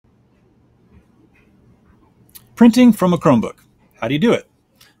Printing from a Chromebook. How do you do it?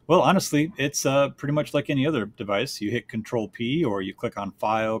 Well, honestly, it's pretty much like any other device. You hit Control P or you click on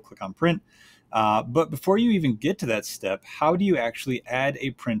File, click on Print. But before you even get to that step, how do you actually add a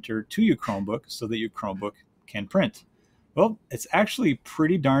printer to your Chromebook so that your Chromebook can print? Well, it's actually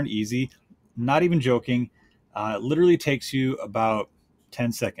pretty darn easy. Not even joking. It literally takes you about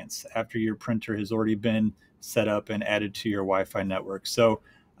 10 seconds after your printer has already been set up and added to your Wi-Fi network. So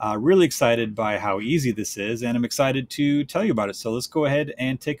really excited by how easy this is, and I'm excited to tell you about it. So let's go ahead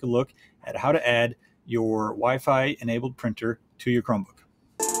and take a look at how to add your Wi-Fi enabled printer to your Chromebook.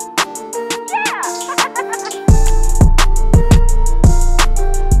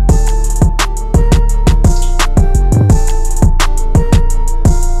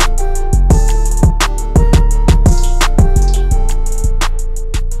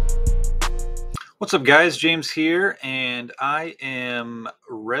 What's up guys, James here, and I am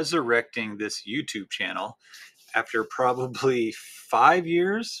resurrecting this YouTube channel after probably 5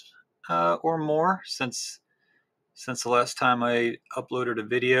 years or more since the last time I uploaded a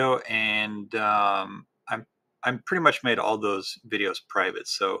video, and I'm pretty much made all those videos private,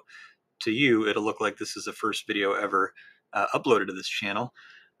 so to you it'll look like this is the first video ever uploaded to this channel.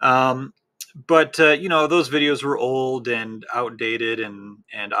 But you know, those videos were old and outdated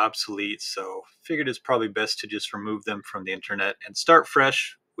and obsolete, so figured it's probably best to just remove them from the internet and start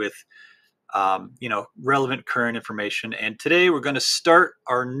fresh with you know, relevant current information. And today we're going to start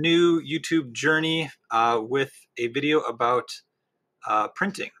our new YouTube journey with a video about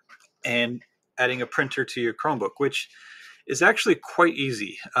printing and adding a printer to your Chromebook, which is actually quite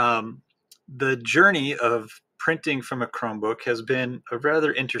easy. The journey of printing from a Chromebook has been a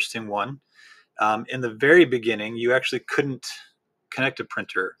rather interesting one. In the very beginning, you actually couldn't connect a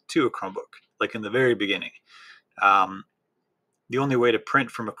printer to a Chromebook, like in the very beginning. The only way to print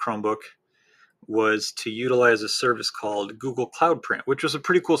from a Chromebook was to utilize a service called Google Cloud Print, which was a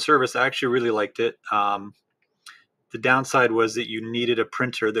pretty cool service. I actually really liked it. The downside was that you needed a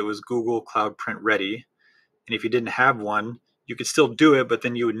printer that was Google Cloud Print ready. And if you didn't have one, you could still do it, but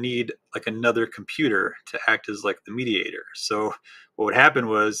then you would need like another computer to act as like the mediator. So what would happen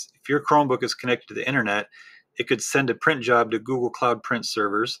was, if your Chromebook is connected to the internet, it could send a print job to Google Cloud Print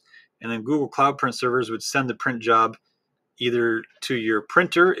servers, and then Google Cloud Print servers would send the print job either to your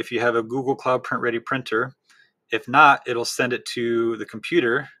printer if you have a Google Cloud Print ready printer. If not, it'll send it to the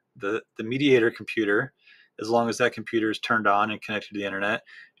computer, the mediator computer, as long as that computer is turned on and connected to the internet,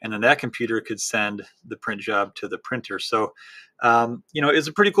 and then that computer could send the print job to the printer. So, you know, it's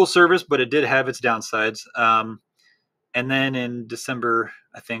a pretty cool service, but it did have its downsides. And then in December,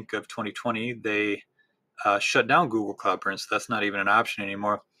 I think, of 2020, they shut down Google Cloud Print, so that's not even an option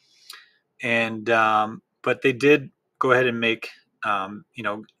anymore. And but they did go ahead and make, you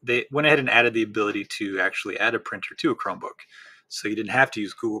know, they went ahead and added the ability to actually add a printer to a Chromebook, so you didn't have to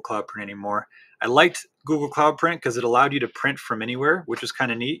use Google Cloud Print anymore. I liked Google Cloud Print because it allowed you to print from anywhere, which was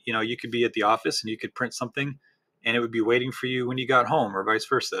kind of neat. You know, you could be at the office and you could print something and it would be waiting for you when you got home, or vice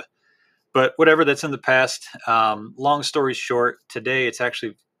versa. But whatever, that's in the past. Long story short, today it's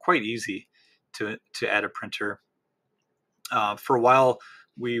actually quite easy to add a printer. For a while,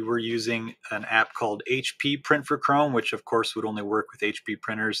 we were using an app called HP Print for Chrome, which of course would only work with HP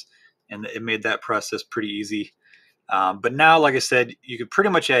printers, and it made that process pretty easy. But now, like I said, you could pretty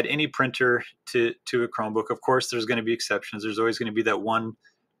much add any printer to a Chromebook. Of course, there's going to be exceptions. There's always going to be that one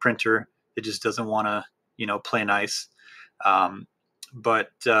printer that just doesn't want to, you know, play nice.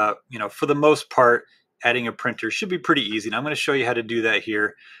 But you know, for the most part, adding a printer should be pretty easy. And I'm going to show you how to do that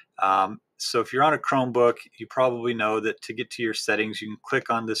here. So if you're on a Chromebook, you probably know that to get to your settings, you can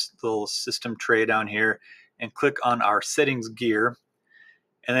click on this little system tray down here and click on our settings gear.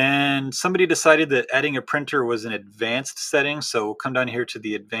 And then somebody decided that adding a printer was an advanced setting. So we'll come down here to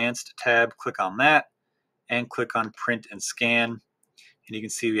the advanced tab, click on that, and click on print and scan. And you can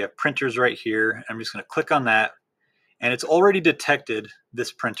see we have printers right here. I'm just going to click on that, and it's already detected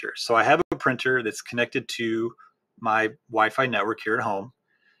this printer. So I have a printer that's connected to my Wi-Fi network here at home.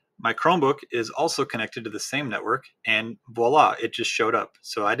 My Chromebook is also connected to the same network, and voila, it just showed up.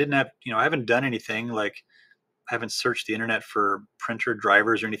 So I didn't have, you know, I haven't done anything, like I haven't searched the internet for printer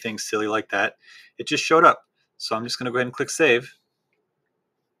drivers or anything silly like that. It just showed up. So I'm just going to go ahead and click save.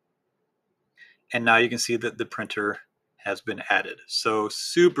 And now you can see that the printer has been added. So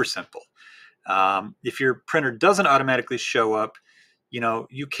super simple. If your printer doesn't automatically show up, you know,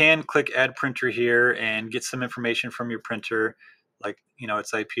 you can click add printer here and get some information from your printer, like, you know,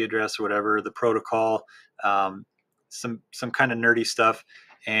 its IP address or whatever, the protocol, some kind of nerdy stuff.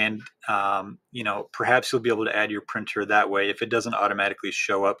 and you know, perhaps you'll be able to add your printer that way if it doesn't automatically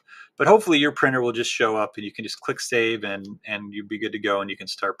show up. But hopefully your printer will just show up and you can just click save, and you'll be good to go and you can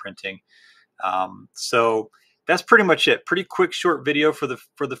start printing. So that's pretty much it. Pretty quick, short video for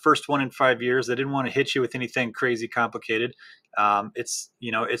the first one in 5 years. I didn't want to hit you with anything crazy complicated. It's,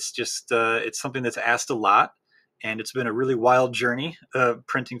 you know, it's just it's something that's asked a lot, and it's been a really wild journey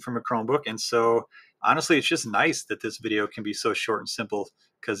printing from a Chromebook. And so honestly, it's just nice that this video can be so short and simple,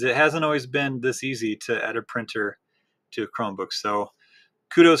 because it hasn't always been this easy to add a printer to a Chromebook. So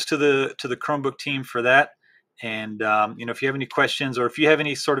kudos to the Chromebook team for that. And you know, if you have any questions, or if you have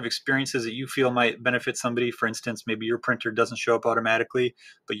any sort of experiences that you feel might benefit somebody, for instance, maybe your printer doesn't show up automatically,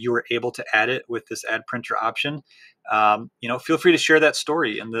 but you were able to add it with this add printer option, you know, feel free to share that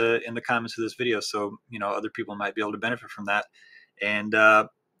story in the comments of this video, so you know, other people might be able to benefit from that. And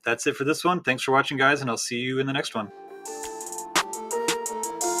that's it for this one. Thanks for watching, guys, and I'll see you in the next one.